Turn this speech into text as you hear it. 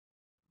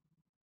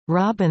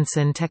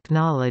Robinson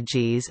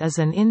Technologies is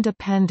an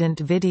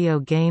independent video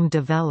game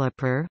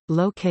developer,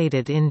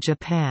 located in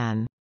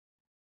Japan.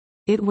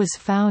 It was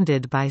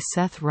founded by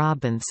Seth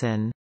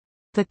Robinson.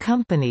 The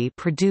company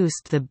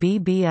produced the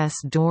BBS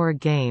door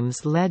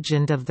games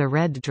Legend of the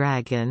Red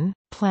Dragon,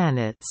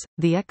 Planets,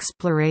 The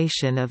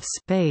Exploration of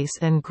Space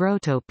and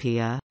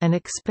Growtopia, an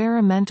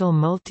experimental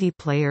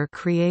multiplayer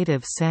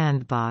creative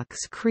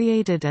sandbox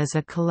created as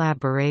a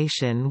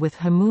collaboration with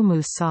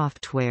Hamumu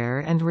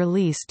Software and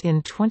released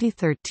in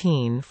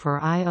 2013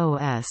 for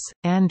iOS,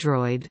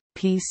 Android,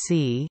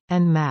 PC,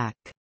 and Mac.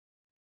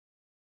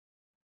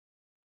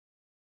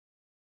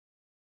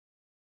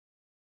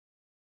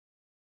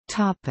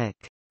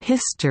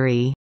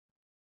 History.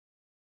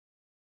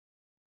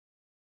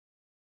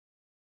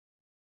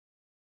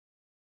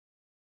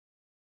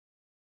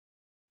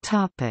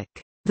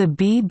 The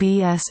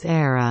BBS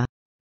era.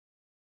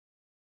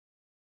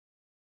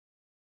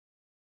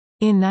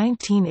 In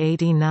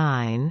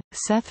 1989,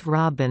 Seth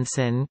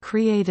Robinson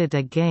created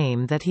a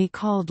game that he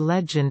called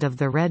Legend of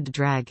the Red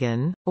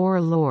Dragon, or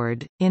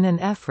Lord, in an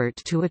effort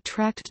to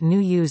attract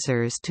new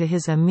users to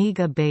his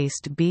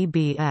Amiga-based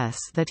BBS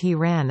that he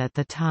ran at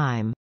the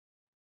time.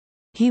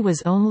 He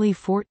was only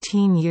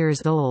 14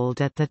 years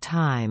old at the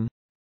time.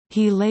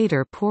 He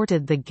later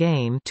ported the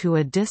game to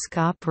a disk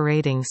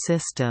operating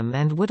system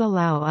and would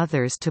allow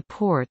others to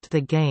port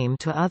the game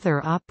to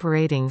other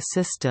operating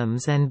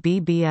systems and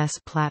BBS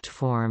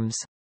platforms.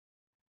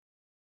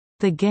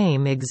 The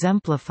game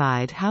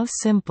exemplified how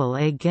simple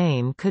a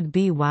game could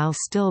be while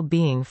still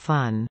being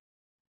fun.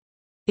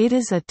 It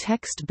is a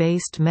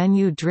text-based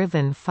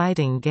menu-driven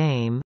fighting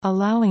game,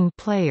 allowing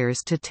players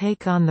to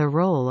take on the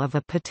role of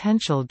a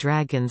potential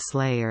dragon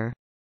slayer.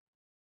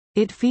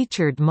 It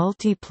featured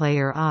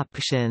multiplayer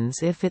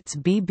options if its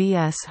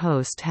BBS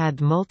host had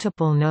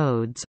multiple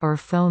nodes or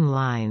phone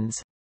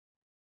lines.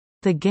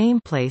 The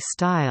gameplay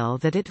style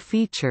that it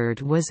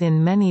featured was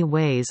in many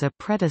ways a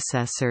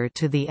predecessor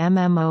to the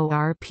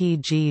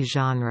MMORPG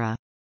genre.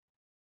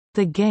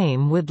 The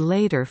game would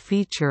later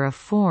feature a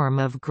form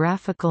of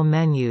graphical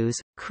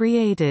menus,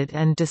 created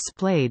and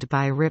displayed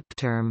by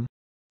Ripterm.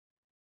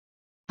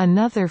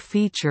 Another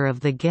feature of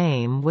the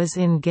game was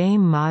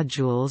in-game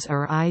modules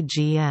or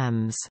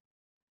IGMs.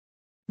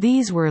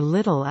 These were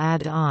little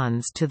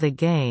add-ons to the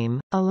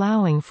game,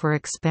 allowing for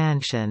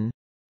expansion.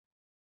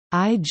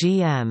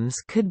 IGMs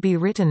could be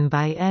written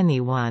by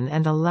anyone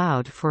and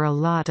allowed for a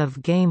lot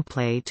of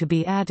gameplay to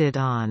be added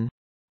on.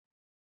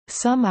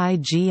 Some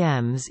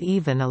IGMs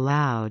even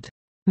allowed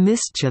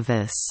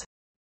mischievous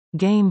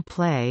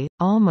gameplay,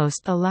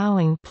 almost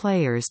allowing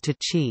players to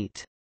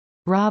cheat.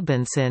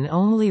 Robinson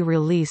only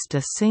released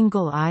a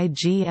single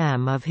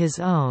IGM of his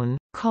own,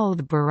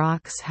 called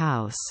Barak's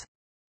House.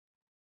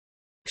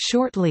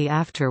 Shortly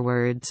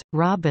afterwards,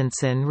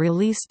 Robinson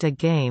released a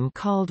game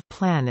called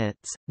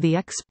Planets, The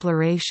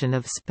Exploration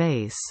of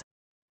Space.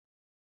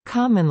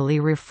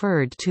 Commonly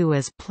referred to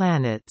as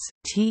Planets,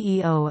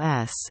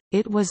 TEOS,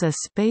 it was a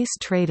space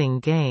trading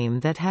game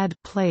that had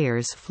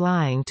players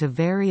flying to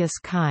various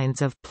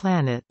kinds of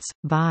planets,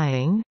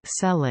 buying,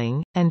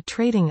 selling, and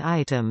trading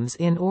items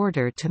in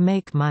order to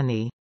make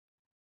money.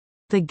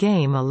 The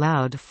game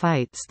allowed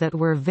fights that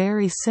were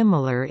very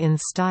similar in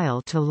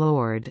style to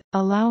Lord,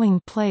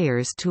 allowing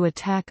players to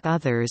attack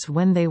others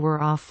when they were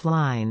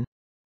offline.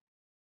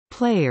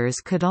 Players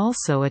could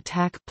also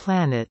attack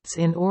planets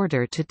in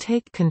order to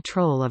take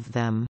control of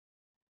them.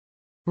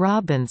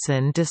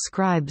 Robinson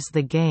describes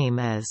the game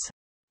as,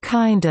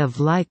 "kind of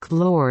like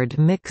Lord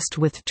mixed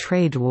with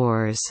Trade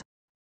Wars."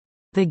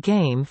 The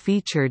game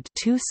featured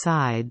two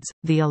sides,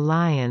 the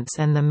Alliance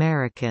and the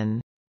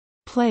American.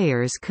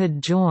 Players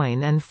could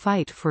join and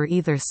fight for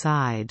either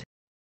side.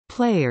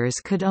 Players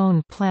could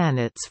own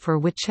planets for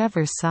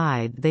whichever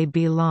side they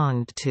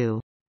belonged to.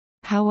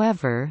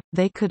 However,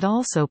 they could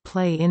also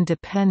play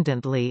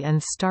independently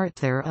and start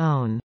their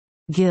own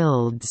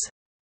guilds,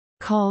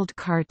 called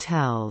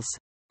cartels.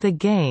 The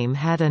game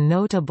had a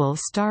notable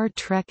Star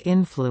Trek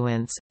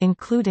influence,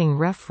 including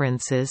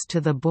references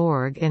to the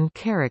Borg and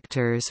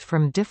characters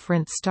from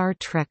different Star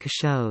Trek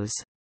shows.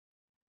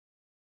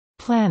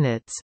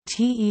 Planets,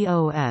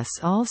 TEOS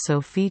also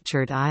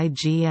featured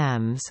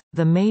IGMs,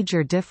 the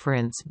major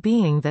difference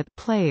being that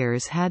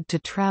players had to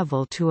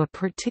travel to a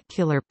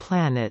particular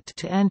planet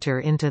to enter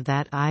into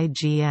that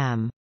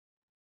IGM.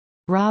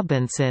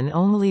 Robinson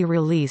only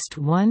released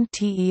one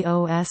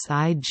TEOS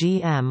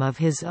IGM of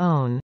his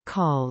own,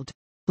 called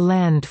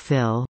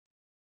Landfill,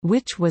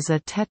 which was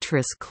a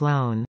Tetris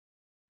clone.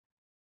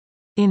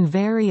 In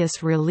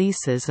various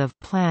releases of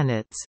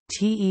Planets,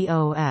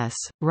 TEOS,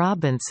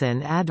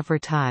 Robinson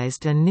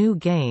advertised a new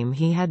game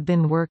he had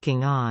been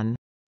working on.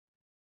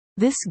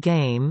 This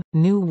game,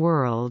 New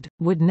World,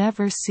 would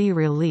never see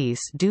release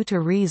due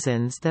to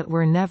reasons that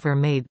were never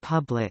made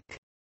public.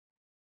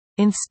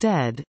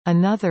 Instead,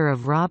 another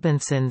of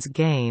Robinson's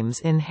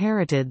games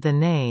inherited the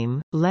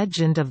name,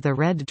 Legend of the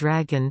Red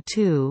Dragon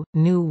 2,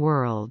 New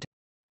World.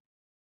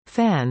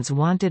 Fans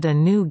wanted a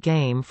new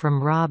game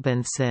from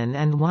Robinson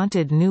and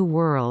wanted New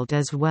World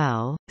as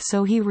well,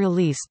 so he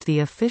released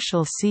the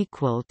official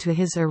sequel to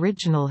his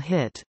original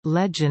hit,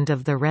 Legend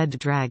of the Red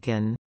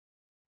Dragon.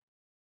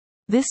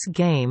 This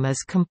game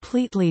is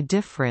completely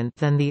different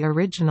than the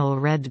original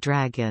Red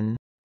Dragon.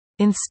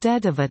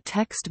 Instead of a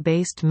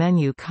text-based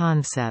menu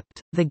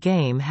concept, the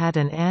game had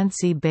an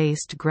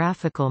ANSI-based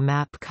graphical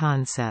map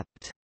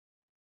concept.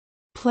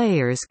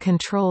 Players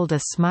controlled a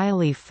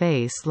smiley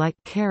face-like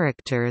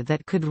character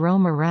that could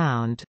roam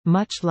around,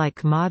 much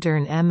like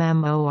modern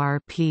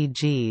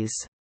MMORPGs.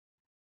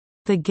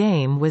 The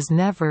game was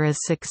never as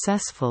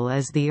successful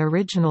as the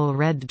original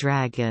Red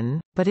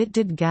Dragon, but it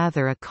did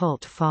gather a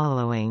cult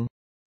following.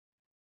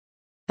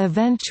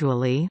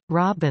 Eventually,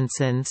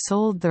 Robinson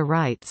sold the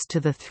rights to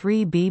the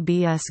 3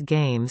 BBS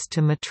games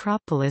to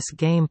Metropolis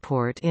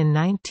Gameport in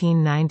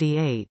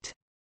 1998.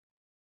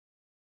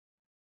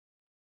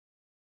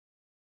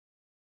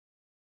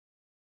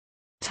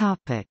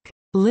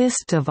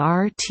 List of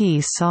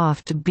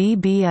RTSoft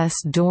BBS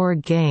door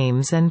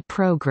games and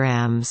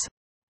programs.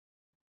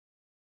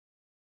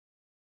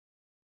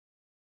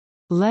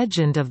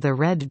 Legend of the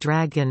Red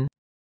Dragon,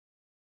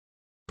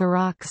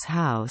 Barak's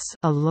House,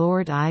 a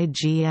Lord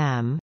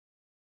IGM,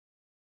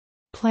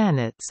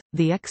 Planets,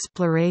 the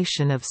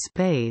Exploration of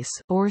Space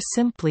or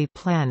simply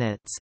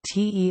Planets,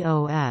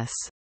 TEOS,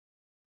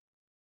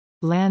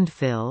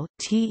 Landfill,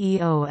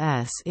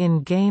 TEOS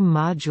in-game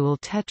module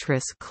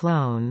Tetris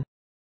clone,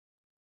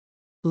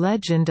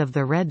 Legend of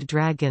the Red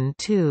Dragon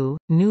 2,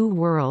 New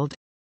World,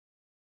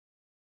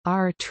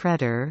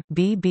 R-Treader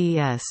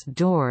BBS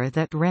door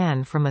that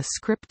ran from a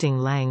scripting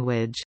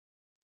language,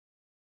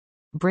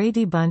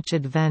 Brady Bunch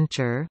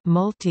Adventure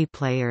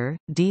multiplayer,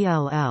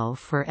 DLL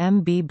for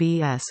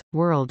MBBS,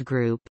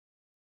 Worldgroup,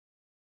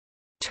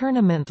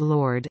 Tournament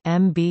Lord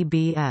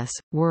MBBS,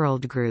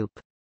 Worldgroup,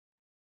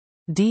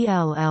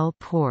 DLL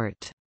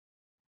port.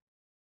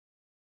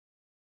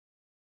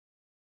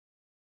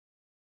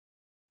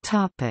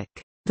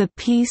 The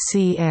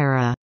PC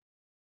era.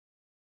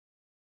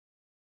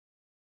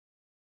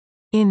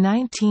 In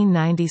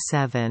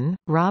 1997,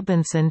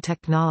 Robinson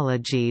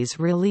Technologies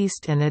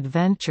released an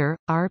adventure,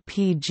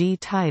 RPG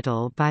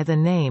title by the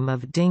name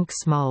of Dink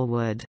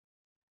Smallwood.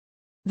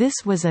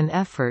 This was an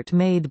effort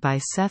made by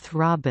Seth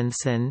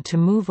Robinson to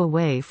move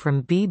away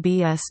from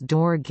BBS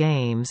door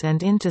games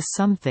and into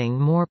something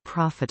more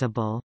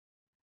profitable.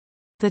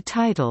 The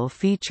title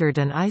featured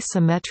an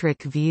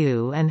isometric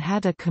view and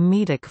had a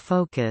comedic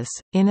focus.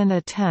 In an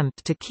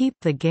attempt to keep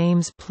the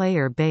game's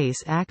player base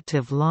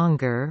active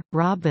longer,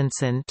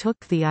 Robinson took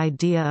the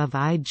idea of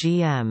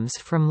IGMs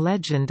from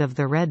Legend of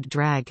the Red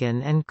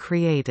Dragon and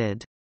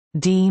created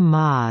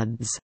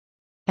D-Mods,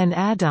 an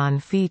add-on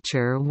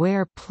feature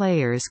where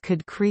players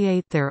could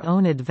create their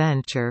own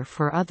adventure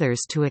for others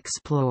to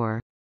explore.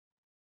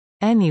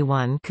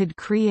 Anyone could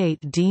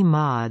create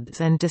D-Mods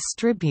and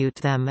distribute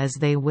them as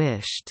they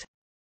wished.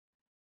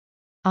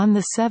 On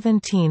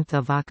 17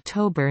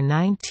 October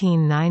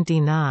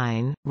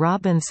 1999,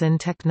 Robinson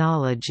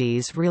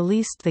Technologies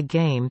released the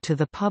game to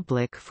the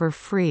public for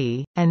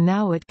free, and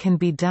now it can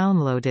be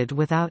downloaded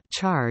without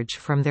charge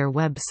from their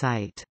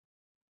website.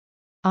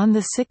 On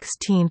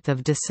 16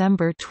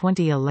 December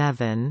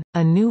 2011,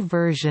 a new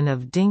version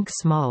of Dink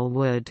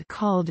Smallwood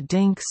called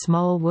Dink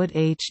Smallwood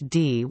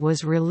HD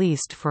was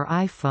released for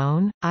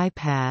iPhone,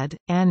 iPad,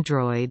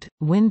 Android,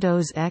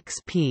 Windows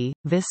XP,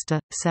 Vista,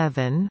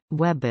 7,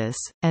 WebOS,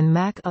 and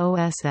Mac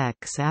OS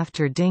X.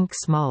 After Dink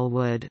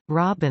Smallwood,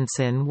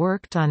 Robinson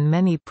worked on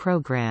many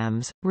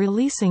programs,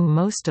 releasing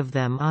most of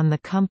them on the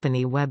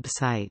company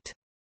website.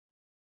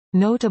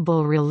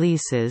 Notable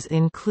releases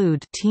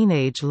include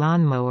Teenage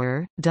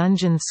Lawnmower,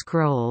 Dungeon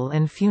Scroll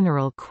and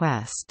Funeral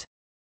Quest.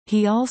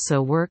 He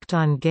also worked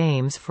on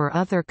games for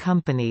other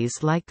companies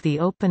like the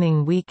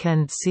Opening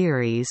Weekend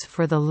series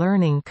for the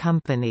Learning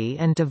Company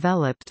and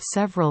developed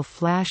several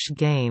Flash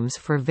games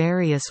for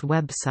various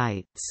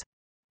websites.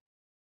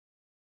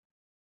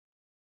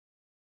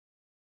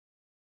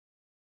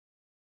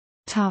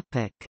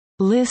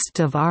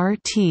 List of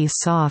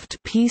RTSoft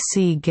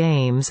PC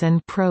games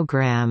and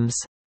programs.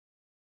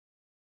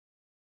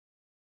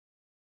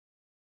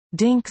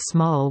 Dink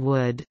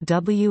Smallwood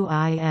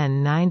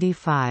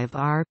WIN95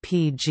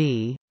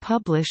 RPG,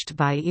 published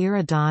by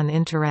Iridon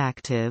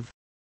Interactive.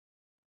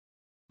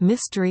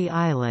 Mystery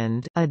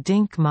Island, a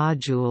Dink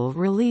module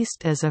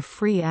released as a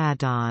free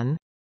add-on.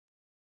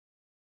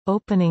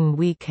 Opening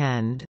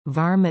Weekend,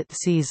 Varmint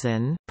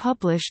Season,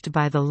 published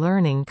by the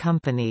Learning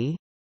Company.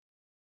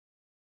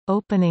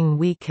 Opening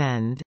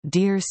Weekend,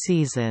 Deer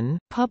Season,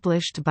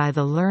 published by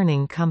the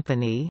Learning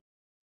Company.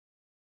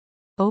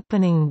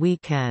 Opening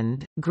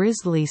Weekend,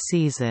 Grizzly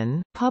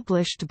Season,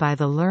 published by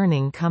the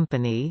Learning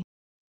Company.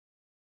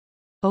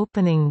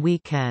 Opening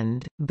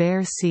Weekend,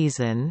 Bear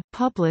Season,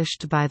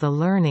 published by the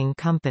Learning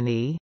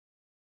Company.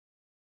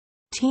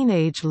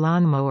 Teenage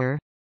Lawnmower,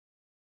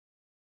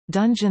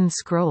 Dungeon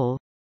Scroll,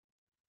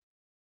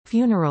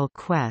 Funeral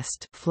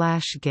Quest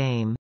Flash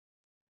game.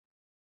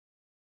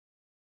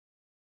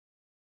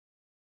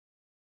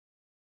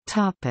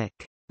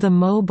 The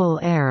mobile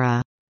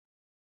era.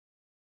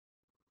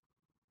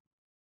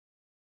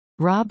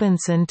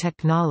 Robinson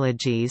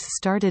Technologies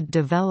started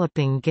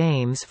developing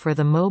games for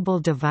the mobile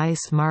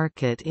device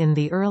market in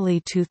the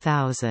early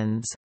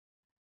 2000s.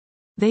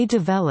 They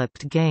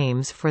developed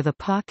games for the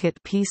Pocket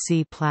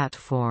PC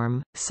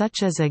platform,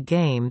 such as a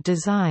game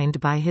designed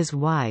by his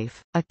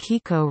wife,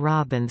 Akiko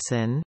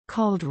Robinson,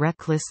 called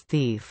Reckless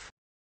Thief.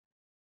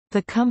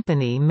 The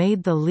company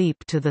made the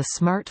leap to the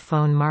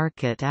smartphone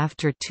market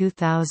after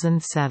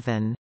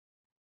 2007.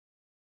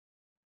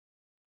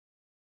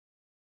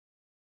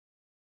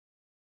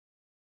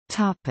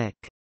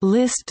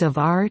 List of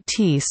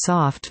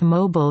RTSoft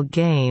mobile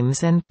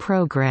games and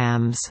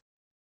programs.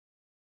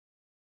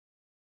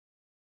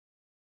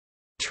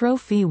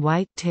 Trophy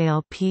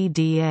Whitetail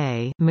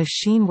PDA,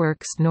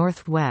 MachineWorks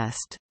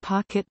Northwest,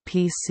 Pocket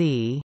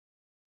PC.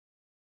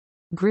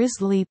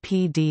 Grizzly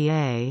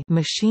PDA,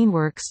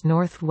 MachineWorks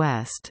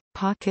Northwest,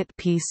 Pocket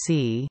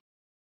PC.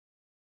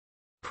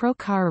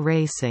 Procar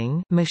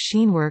Racing,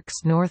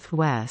 MachineWorks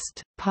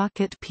Northwest,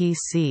 Pocket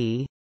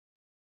PC.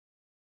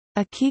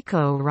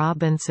 Akiko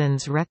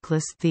Robinson's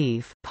Reckless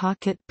Thief,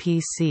 Pocket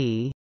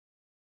PC.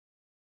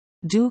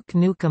 Duke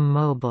Nukem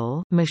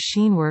Mobile,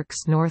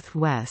 MachineWorks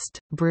Northwest,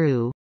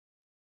 Brew.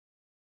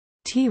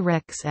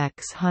 T-Rex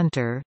X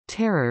Hunter,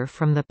 Terror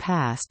from the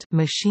Past,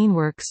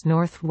 MachineWorks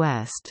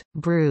Northwest,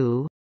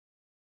 Brew.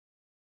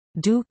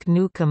 Duke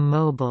Nukem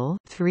Mobile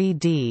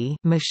 3D,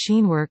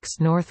 MachineWorks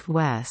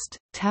Northwest,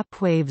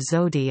 Tapwave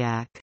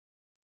Zodiac.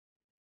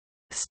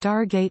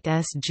 Stargate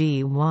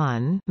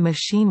SG-1,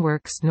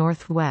 MachineWorks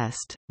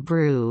Northwest,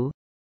 Brew.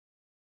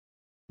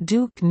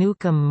 Duke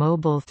Nukem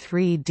Mobile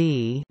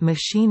 3D,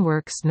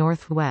 MachineWorks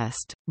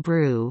Northwest,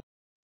 Brew.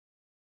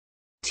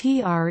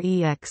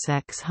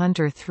 TREXX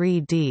Hunter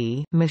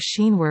 3D,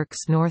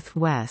 MachineWorks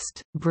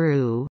Northwest,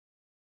 Brew.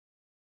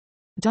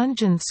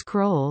 Dungeon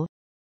Scroll.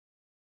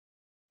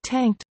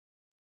 Tanked.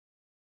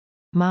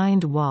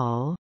 Mind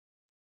Wall.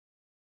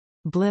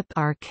 Blip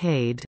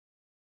Arcade.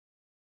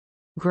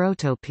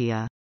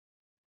 Growtopia.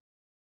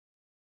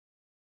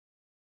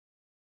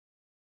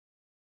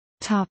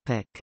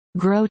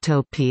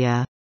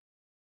 Growtopia.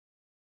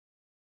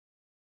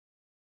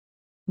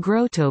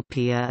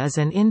 Growtopia is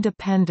an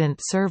independent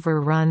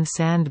server-run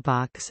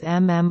sandbox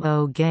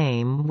MMO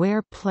game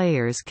where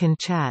players can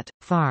chat,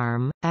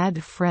 farm,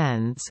 add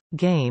friends,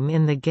 game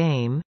in the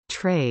game,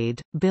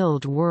 trade,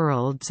 build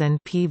worlds and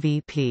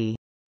PvP.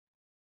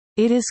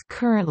 It is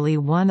currently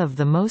one of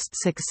the most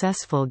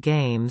successful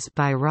games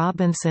by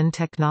Robinson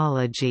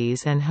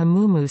Technologies and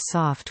Hamumu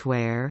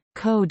Software,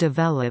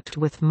 co-developed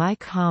with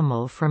Mike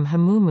Hommel from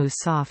Hamumu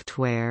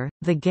Software.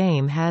 The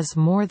game has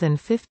more than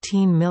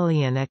 15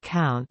 million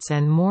accounts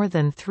and more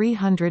than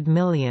 300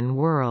 million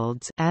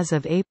worlds as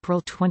of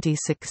April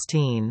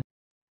 2016.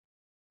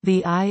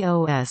 The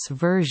iOS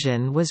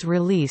version was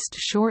released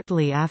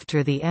shortly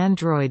after the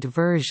Android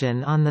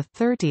version on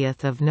 30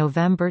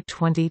 November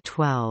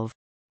 2012.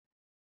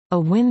 A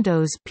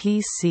Windows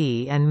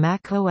PC and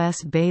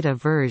macOS beta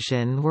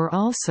version were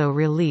also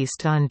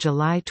released on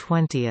July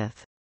 20.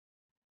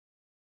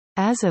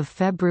 As of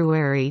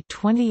February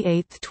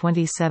 28,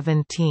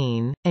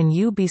 2017, an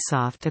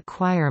Ubisoft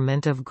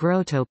acquirement of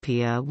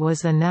Growtopia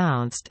was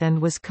announced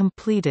and was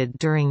completed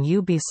during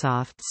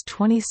Ubisoft's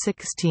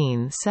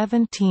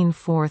 2016-17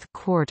 fourth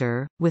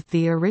quarter, with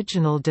the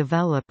original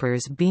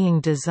developers being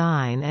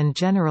design and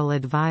general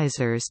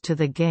advisors to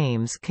the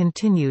game's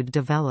continued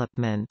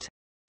development.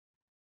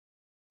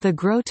 The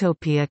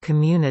Growtopia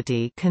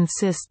community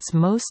consists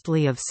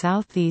mostly of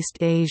Southeast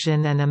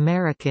Asian and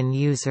American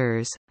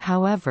users,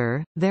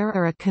 however, there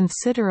are a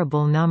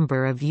considerable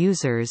number of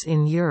users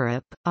in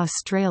Europe,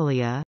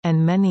 Australia,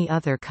 and many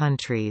other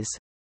countries.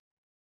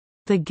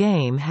 The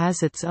game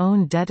has its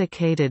own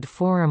dedicated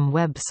forum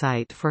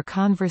website for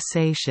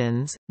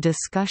conversations,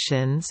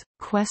 discussions,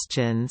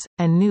 questions,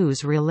 and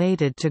news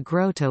related to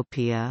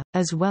Growtopia,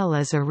 as well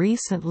as a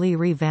recently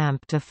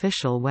revamped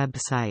official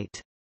website.